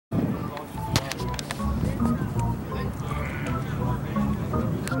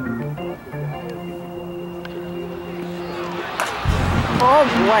Oh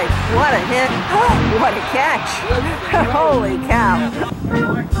boy, what a hit. What a catch. Holy cow.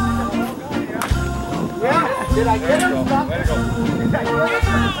 Yeah, did I get him? Way to go.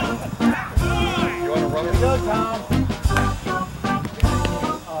 You want to run it? Go, Tom.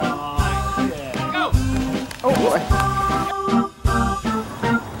 Go! Oh boy.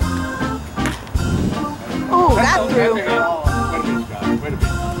 Oh, got through. Wait a minute, Scott. Wait a minute.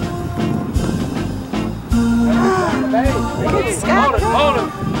 Scott. Hold him.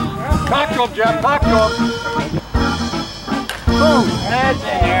 Talk to him, Jeff. Talk to him. Boom. That's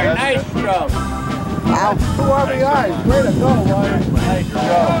there. Nice throw. Wow. 2 RBIs. Way to go, Ryan. Nice throw.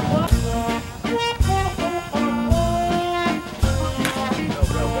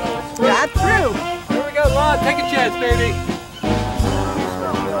 Got through. Here we go, Lon. Take a chance, baby.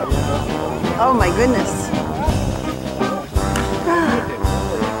 Oh my goodness.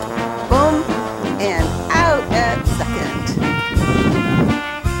 Boom. And out at second.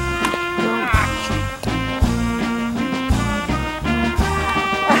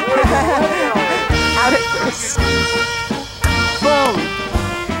 Out at first. Boom.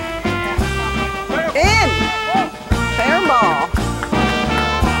 In. Fair ball.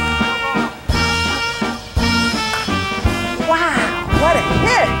 Wow, what a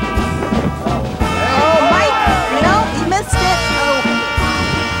hit. Oh, Mike. No, he missed it. Oh.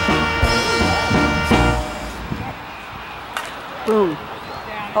 Boom.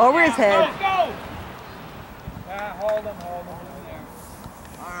 Over his head. Hold him.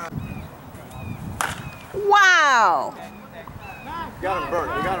 Wow. Got him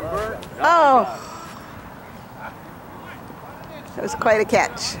burnt. You got him burnt? Oh. That was quite a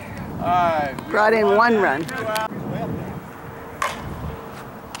catch. Brought in 1 run.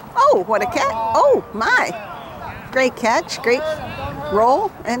 Oh, what a catch. Oh, my. Great catch, great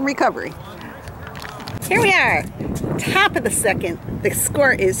roll and recovery. Here we are, top of the second. The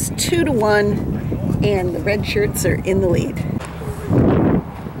score is 2-1, and the red shirts are in the lead.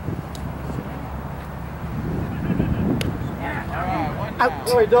 Out.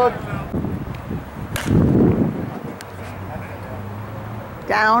 Sorry, Doug.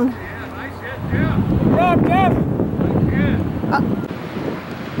 Down. Rob, Jeff. Up.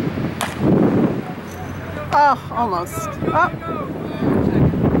 Oh, almost. Up.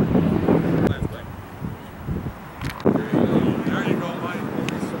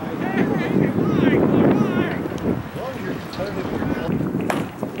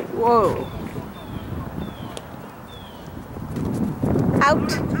 Whoa.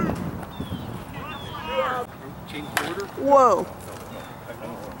 Out. Whoa.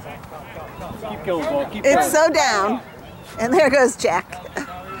 Keep going, ball. Keep It's so down. And there goes Jack.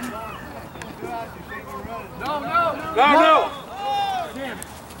 No!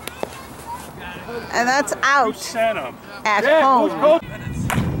 And that's out Sent him. at Yeah, home. who's coach?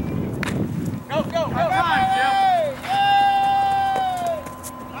 Go!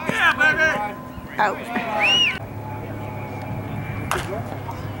 Yeah, baby! Out.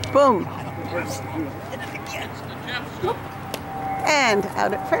 Boom. And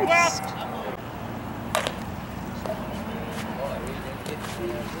out at first.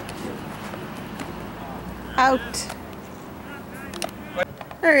 Out.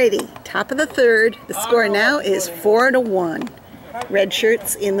 Alrighty, top of the third. The score now is 4-1. Red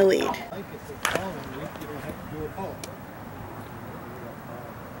shirts in the lead.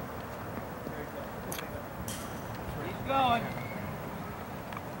 going.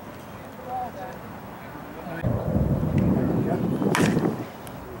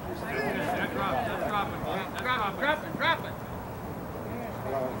 Drop it.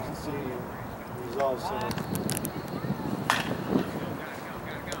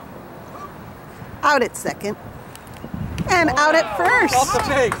 Out at second. And out at first. Off the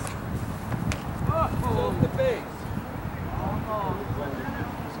base. Off the base.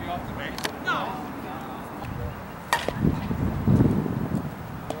 Is he off the base? No.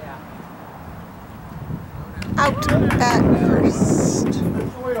 Out at first.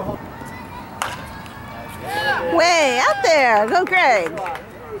 Way out there. Go Greg.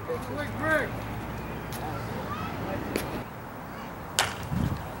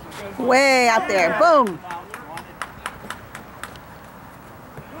 Way out there. Boom.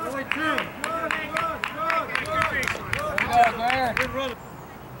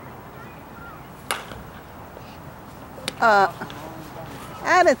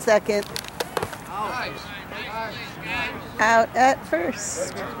 Out at second. Out at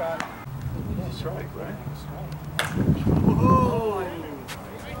first.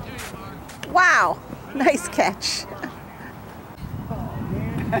 Wow, nice catch.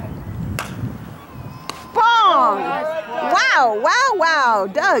 Bong! Wow, Wow, wow, wow,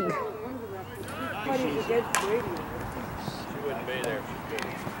 Doug.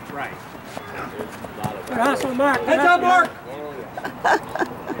 Right. Good hustle, Mark. Heads up, Mark.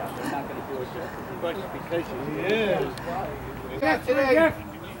 That's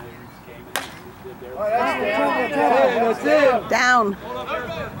it. Down.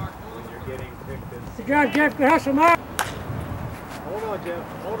 Good job, Jeff. Good hustle, Mark. Hold on, Jeff.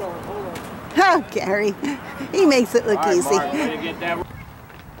 Hold on, hold on. Oh, Gary. He makes it look easy.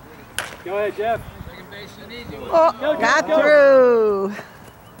 Go ahead, Jeff. Oh, got through.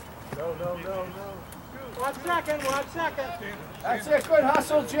 No. 1 second, 1 second. That's it. Good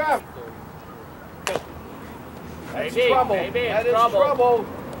hustle, Jeff. That's Baby, trouble. baby, That is trouble. trouble.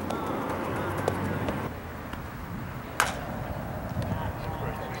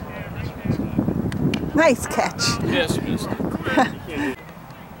 Nice catch. Yes, missed.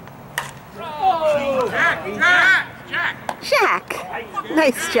 Shaq.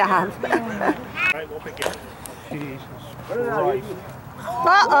 Nice job.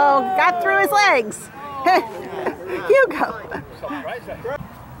 Uh-oh, got through his legs. Hugo.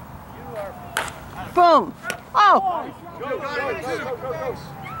 Boom. Oh.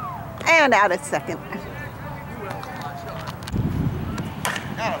 And out at second.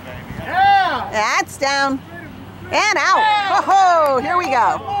 That's down. And out. Oh, here we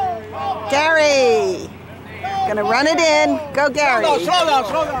go. Gary. Gonna run it in. Go, Gary. Slow down.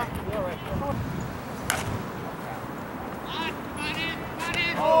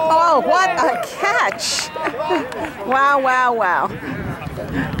 Oh, what a catch. Wow.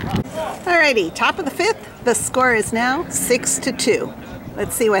 Alrighty, top of the fifth. The score is now 6-2.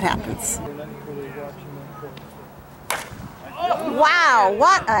 Let's see what happens. Wow,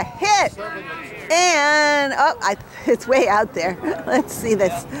 what a hit. And, oh, it's way out there. Let's see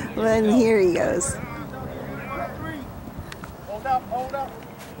this. And here he goes. Hold up.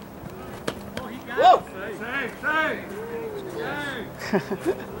 Whoa!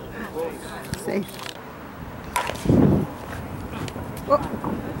 Safe. Oh.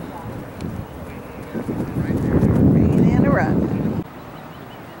 Bring it in a run.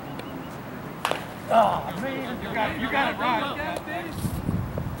 Oh, man. You got it right.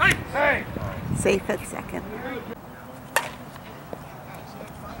 Hey! Safe at second.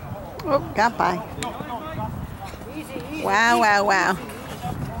 Oh, got by. Wow.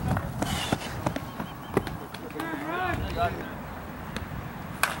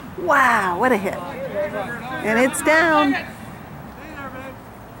 Wow, what a hit. And it's down.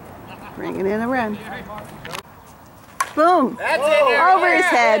 Bring it in a run. Boom. Over his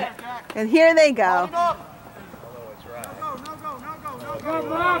head. And here they go.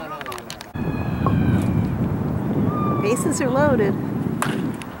 Bases are loaded.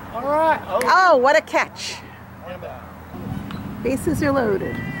 All right. Oh, what a catch. Bases are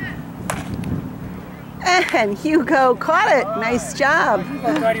loaded. And Hugo caught it. Nice job.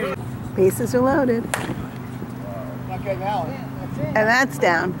 Bases are loaded. And that's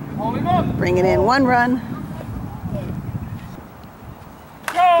down. Bring it in. 1 run.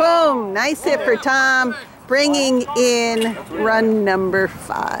 Boom. Nice hit for Tom. Bringing in run number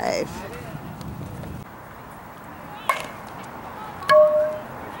 5.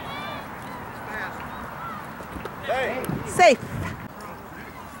 Safe.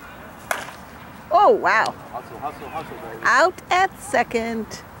 Oh, wow. Hustle, baby. Out at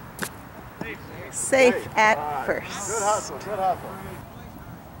second. Safe at first. Good hustle.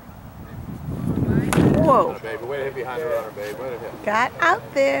 Whoa. Baby, way to hit behind the runner, baby. Way to hit. Got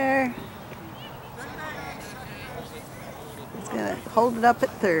out there. He's going to hold it up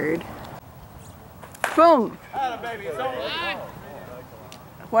at third. Boom. Baby, it's over.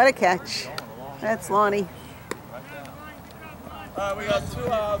 What a catch. That's Lonnie. All right, we got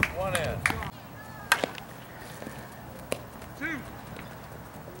 2 outs, 1 in.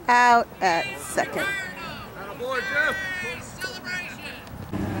 Out at second.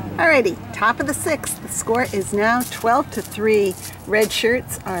 Alrighty, top of the 6th. The score is now 12-3. Red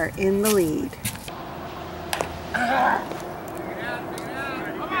shirts are in the lead.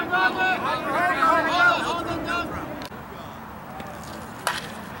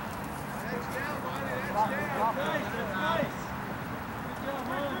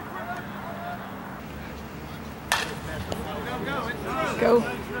 Go.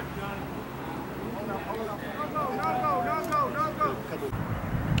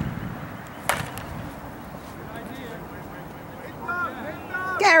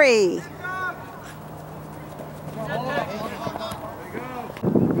 Gary.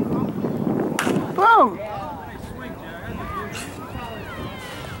 Boom.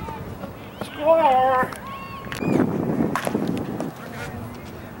 Score!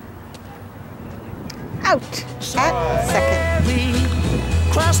 out at second. We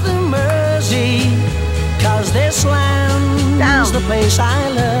cross the Mersey, 'cause this land's Down. the place I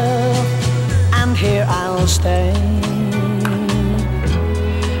love, and here I'll stay,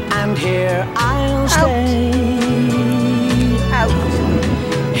 and here I'll stay, Out.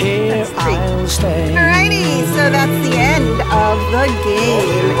 here That's three. I'll stay. Alrighty, so that's the end of the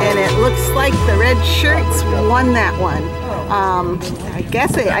game, and it looks like the red shirts won that one.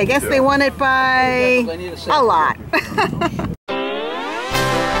 I guess they won it by a lot.